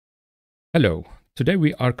Hello, today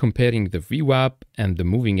we are comparing the VWAP and the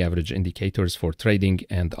moving average indicators for trading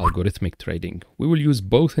and algorithmic trading. We will use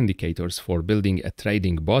both indicators for building a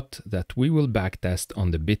trading bot that we will backtest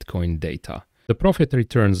on the Bitcoin data. The profit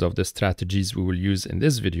returns of the strategies we will use in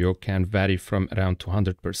this video can vary from around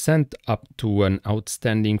 200% up to an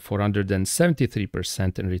outstanding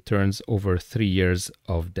 473% in returns over 3 years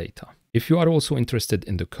of data. If you are also interested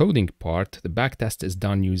in the coding part, the backtest is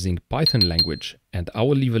done using Python language, and I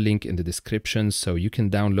will leave a link in the description so you can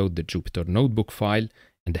download the Jupyter notebook file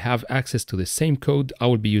and have access to the same code I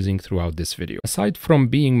will be using throughout this video. Aside from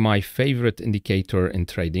being my favorite indicator in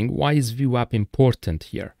trading, why is VWAP important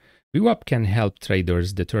here? VWAP can help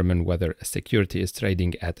traders determine whether a security is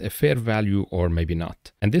trading at a fair value or maybe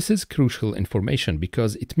not. And this is crucial information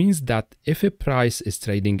because it means that if a price is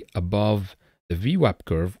trading above the VWAP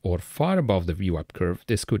curve or far above the VWAP curve,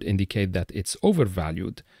 this could indicate that it's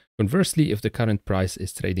overvalued. Conversely, if the current price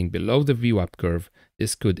is trading below the VWAP curve,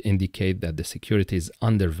 this could indicate that the security is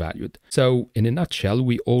undervalued. So, in a nutshell,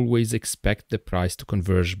 we always expect the price to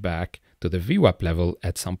converge back to the VWAP level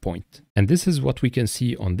at some point. And this is what we can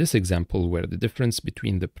see on this example, where the difference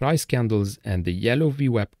between the price candles and the yellow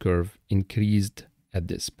VWAP curve increased at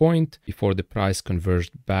this point before the price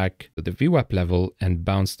converged back to the VWAP level and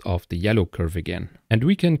bounced off the yellow curve again. And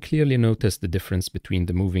we can clearly notice the difference between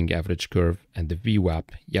the moving average curve and the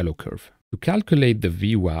VWAP yellow curve. To calculate the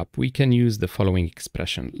VWAP, we can use the following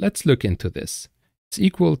expression. Let's look into this. It's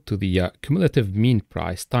equal to the cumulative mean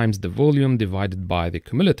price times the volume divided by the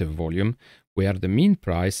cumulative volume, where the mean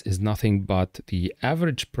price is nothing but the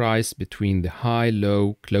average price between the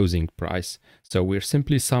high-low closing price. So we're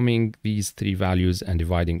simply summing these three values and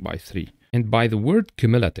dividing by 3. And by the word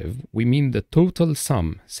cumulative, we mean the total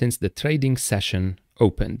sum since the trading session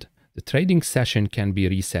opened. The trading session can be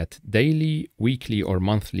reset daily, weekly, or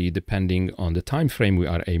monthly depending on the time frame we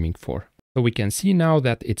are aiming for. So we can see now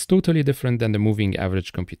that it's totally different than the moving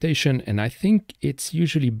average computation, and I think it's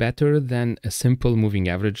usually better than a simple moving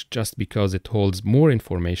average just because it holds more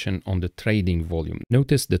information on the trading volume.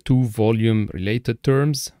 Notice the two volume related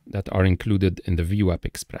terms that are included in the VWAP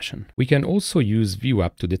expression. We can also use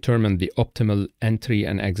VWAP to determine the optimal entry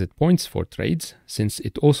and exit points for trades, since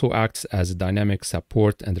it also acts as a dynamic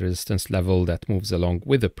support and resistance level that moves along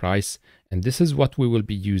with the price. And this is what we will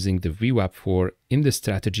be using the VWAP for in the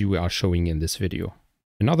strategy we are showing in this video.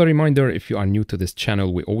 Another reminder, if you are new to this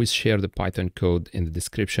channel, we always share the Python code in the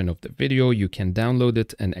description of the video. You can download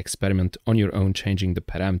it and experiment on your own, changing the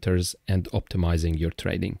parameters and optimizing your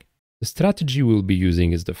trading. The strategy we'll be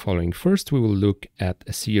using is the following. First, we will look at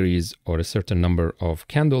a series or a certain number of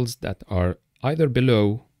candles that are either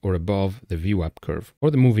below or above the VWAP curve or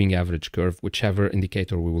the moving average curve, whichever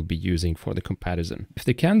indicator we will be using for the comparison. If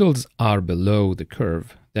the candles are below the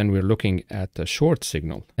curve, then we're looking at a short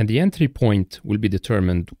signal, and the entry point will be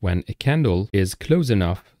determined when a candle is close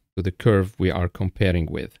enough to the curve we are comparing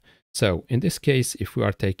with. So in this case, if we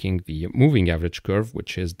are taking the moving average curve,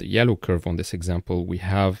 which is the yellow curve on this example, we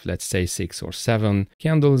have, let's say, 6 or 7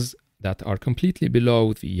 candles that are completely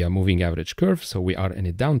below the moving average curve. So we are in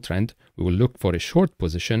a downtrend. We will look for a short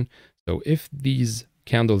position. So if these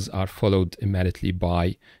candles are followed immediately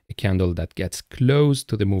by a candle that gets close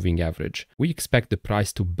to the moving average, we expect the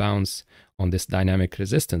price to bounce on this dynamic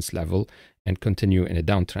resistance level and continue in a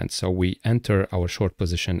downtrend. So we enter our short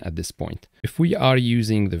position at this point. If we are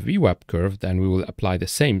using the VWAP curve, then we will apply the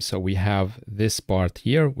same. So we have this part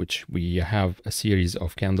here, which we have a series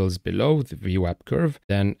of candles below the VWAP curve,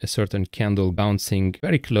 then a certain candle bouncing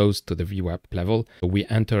very close to the VWAP level. So we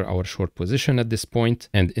enter our short position at this point.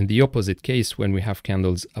 And in the opposite case, when we have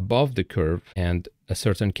candles above the curve and a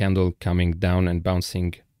certain candle coming down and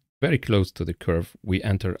bouncing very close to the curve, we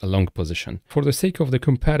enter a long position. For the sake of the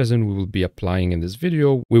comparison we will be applying in this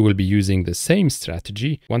video, we will be using the same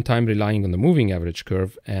strategy, one time relying on the moving average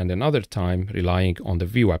curve and another time relying on the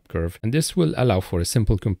VWAP curve. And this will allow for a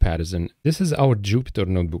simple comparison. This is our Jupyter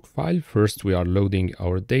notebook file. First, we are loading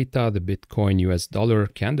our data, the Bitcoin US dollar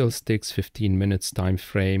candlesticks, 15 minutes time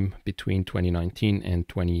frame between 2019 and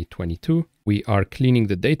 2022. We are cleaning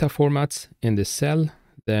the data formats in this cell.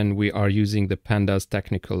 Then we are using the Pandas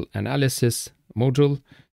technical analysis module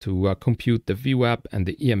to compute the VWAP and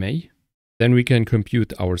the EMA. Then we can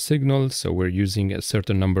compute our signal. So we're using a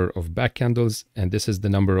certain number of back candles, and this is the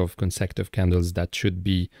number of consecutive candles that should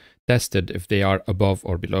be tested if they are above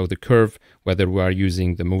or below the curve, whether we are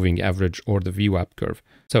using the moving average or the VWAP curve.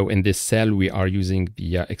 So in this cell, we are using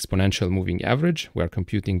the exponential moving average. We are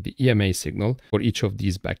computing the EMA signal. For each of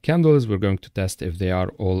these back candles, we're going to test if they are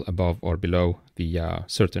all above or below the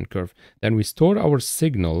certain curve. Then we store our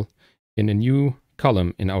signal in a new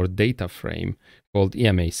column in our data frame called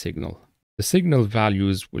EMA signal. The signal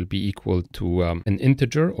values will be equal to an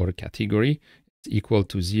integer or a category. It's equal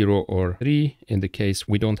to 0 or 3 in the case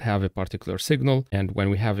we don't have a particular signal. And when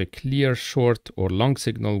we have a clear short or long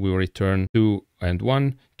signal, we will return 2 and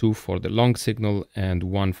 1, 2 for the long signal and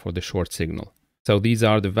 1 for the short signal. So these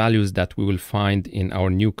are the values that we will find in our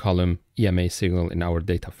new column EMA signal in our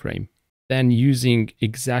data frame. Then using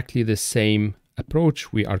exactly the same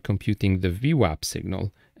approach, we are computing the VWAP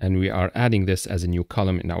signal, and we are adding this as a new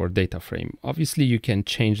column in our data frame. Obviously, you can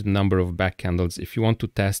change the number of back candles. If you want to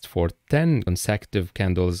test for 10 consecutive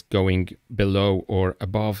candles going below or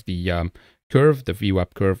above the curve, the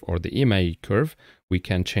VWAP curve or the EMA curve, we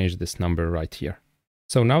can change this number right here.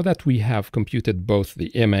 So now that we have computed both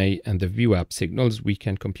the EMA and the VWAP signals, we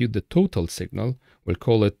can compute the total signal. We'll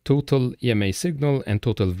call it total EMA signal and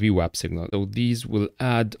total VWAP signal. So these will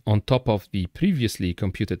add on top of the previously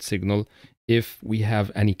computed signal if we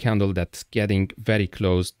have any candle that's getting very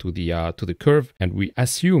close to the curve, and we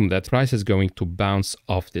assume that price is going to bounce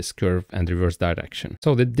off this curve and reverse direction.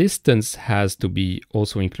 So the distance has to be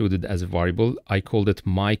also included as a variable. I called it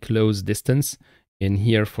my close distance. In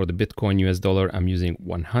here for the Bitcoin US dollar, I'm using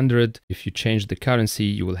 100. If you change the currency,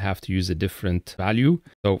 you will have to use a different value.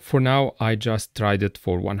 So for now, I just tried it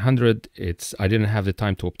for 100. I didn't have the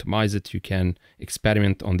time to optimize it. You can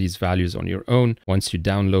experiment on these values on your own once you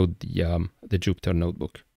download the Jupyter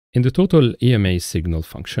notebook. In the total EMA signal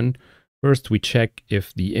function, first we check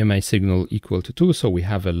if the EMA signal equal to 2. So we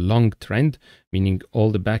have a long trend, meaning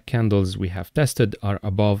all the back candles we have tested are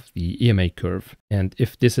above the EMA curve. And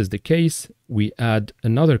if this is the case, we add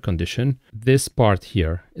another condition. This part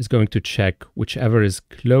here is going to check whichever is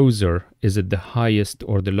closer, is it the highest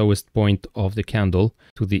or the lowest point of the candle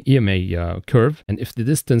to the EMA curve. And if the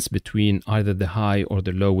distance between either the high or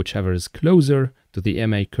the low, whichever is closer to the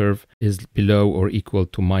EMA curve, is below or equal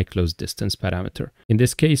to my close distance parameter. In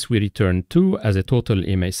this case, we return 2 as a total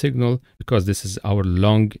EMA signal because this is our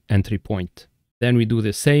long entry point. Then we do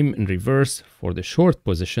the same in reverse for the short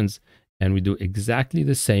positions, and we do exactly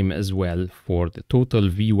the same as well for the total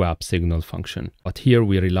VWAP signal function. But here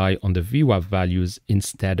we rely on the VWAP values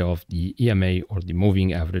instead of the EMA or the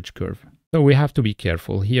moving average curve. So we have to be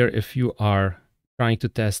careful here. If you are trying to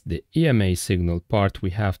test the EMA signal part,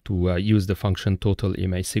 we have to use the function total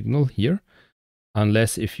EMA signal here.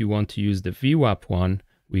 Unless if you want to use the VWAP one,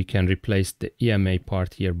 we can replace the EMA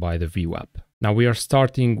part here by the VWAP. Now we are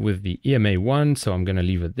starting with the EMA one, so I'm going to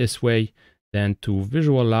leave it this way. Then to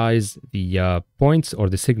visualize the points or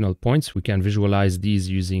the signal points, we can visualize these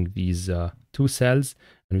using these two cells.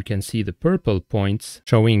 And we can see the purple points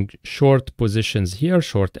showing short positions here,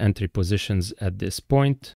 short entry positions at this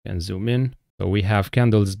point. You can zoom in. So we have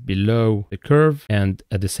candles below the curve, and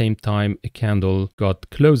at the same time, a candle got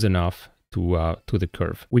close enough to the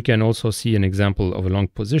curve. We can also see an example of a long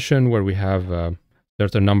position where we have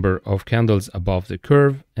certain number of candles above the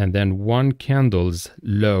curve, and then one candle's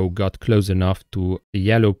low got close enough to the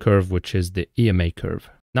yellow curve, which is the EMA curve.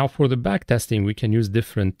 Now for the backtesting, we can use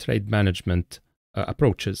different trade management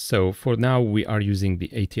approaches. So for now, we are using the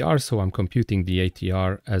ATR. So I'm computing the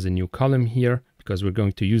ATR as a new column here because we're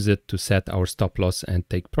going to use it to set our stop loss and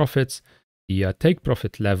take profits. The take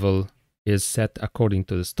profit level is set according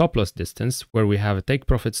to the stop loss distance, where we have a take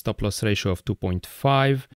profit stop loss ratio of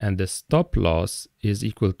 2.5, and the stop loss is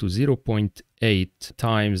equal to 0.8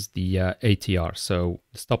 times the ATR. So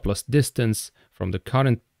the stop loss distance from the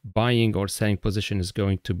current buying or selling position is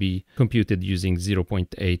going to be computed using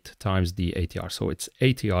 0.8 times the ATR. So it's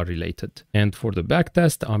ATR related. And for the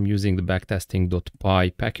backtest, I'm using the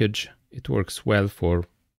backtesting.py package. It works well for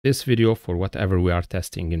this video, for whatever we are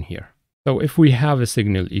testing in here. So if we have a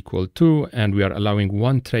signal equal to, and we are allowing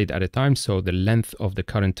one trade at a time, so the length of the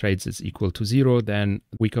current trades is equal to 0, then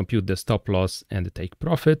we compute the stop loss and the take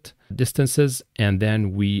profit distances, and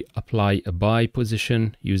then we apply a buy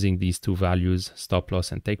position using these two values, stop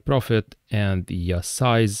loss and take profit, and the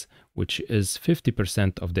size, which is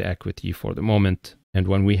 50% of the equity for the moment. And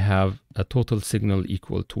when we have a total signal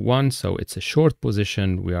equal to 1, so it's a short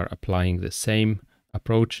position, we are applying the same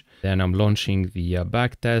approach. Then I'm launching the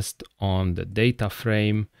backtest on the data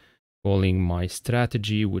frame, calling my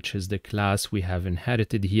strategy, which is the class we have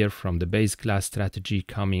inherited here from the base class strategy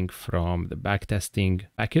coming from the backtesting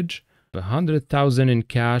package. 100,000 in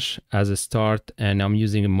cash as a start, and I'm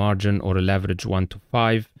using a margin or a leverage 1 to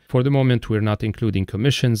 5. For the moment, we're not including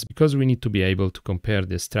commissions because we need to be able to compare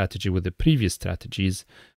this strategy with the previous strategies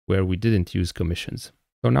where we didn't use commissions.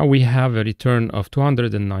 So now we have a return of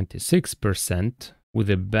 296%. with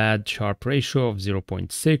a bad Sharpe ratio of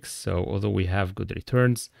 0.6. So although we have good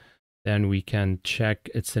returns, then we can check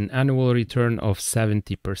it's an annual return of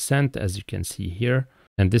 70%, as you can see here.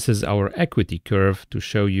 And this is our equity curve to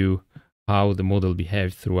show you how the model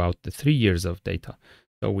behaved throughout the 3 years of data.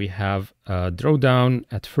 So we have a drawdown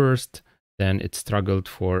at first, then it struggled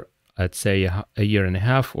for, let's say, a year and a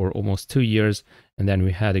half or almost 2 years, and then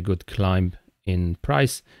we had a good climb in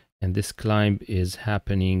price. And this climb is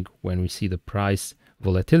happening when we see the price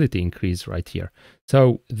volatility increase right here.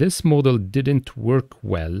 So this model didn't work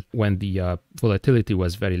well when the volatility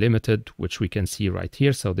was very limited, which we can see right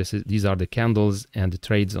here. So these are the candles and the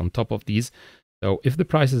trades on top of these. So if the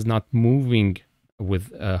price is not moving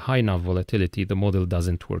with a high enough volatility, the model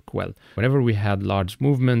doesn't work well. Whenever we had large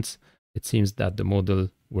movements, it seems that the model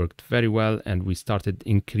worked very well and we started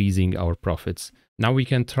increasing our profits. Now we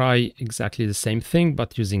can try exactly the same thing,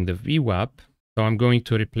 but using the VWAP. So I'm going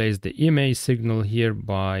to replace the EMA signal here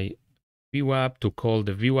by VWAP to call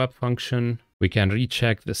the VWAP function. We can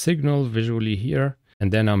recheck the signal visually here.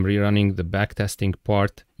 And then I'm rerunning the backtesting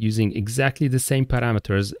part using exactly the same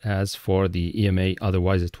parameters as for the EMA,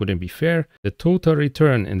 otherwise it wouldn't be fair. The total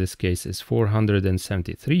return in this case is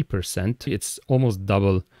 473%. It's almost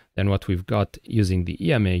double than what we've got using the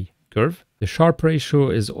EMA curve. The Sharpe ratio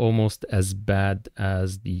is almost as bad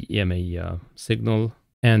as the EMA signal.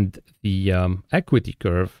 And the equity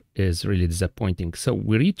curve is really disappointing. So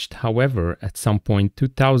we reached, however, at some point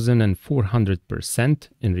 2,400%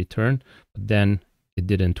 in return, but then it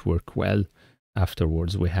didn't work well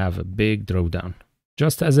afterwards. We have a big drawdown.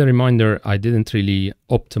 Just as a reminder, I didn't really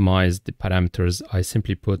optimize the parameters. I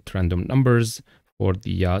simply put random numbers for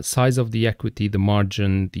the size of the equity, the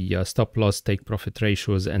margin, the stop loss, take profit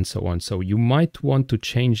ratios, and so on. So you might want to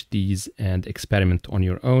change these and experiment on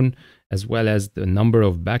your own, as well as the number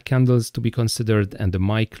of back candles to be considered and the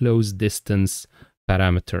my close distance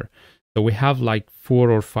parameter. So we have like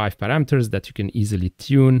 4 or 5 parameters that you can easily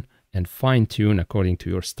tune and fine tune according to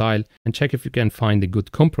your style, and check if you can find a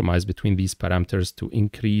good compromise between these parameters to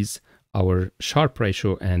increase our Sharpe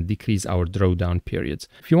ratio and decrease our drawdown periods.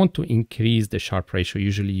 If you want to increase the Sharpe ratio,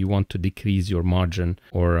 usually you want to decrease your margin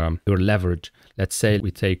or your leverage. Let's say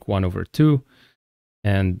we take 1/2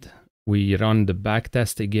 and we run the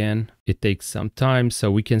backtest again. It takes some time,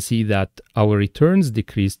 so we can see that our returns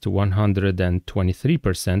decreased to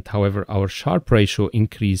 123%. However, our Sharpe ratio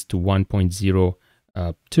increased to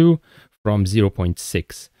 1.02 from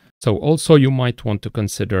 0.6. So also you might want to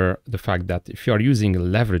consider the fact that if you are using a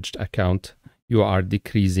leveraged account, you are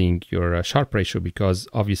decreasing your Sharpe ratio because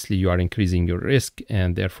obviously you are increasing your risk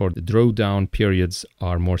and therefore the drawdown periods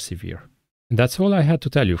are more severe. And that's all I had to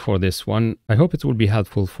tell you for this one. I hope it will be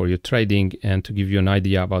helpful for your trading and to give you an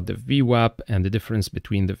idea about the VWAP and the difference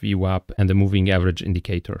between the VWAP and the moving average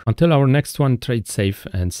indicator. Until our next one, trade safe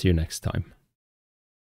and see you next time.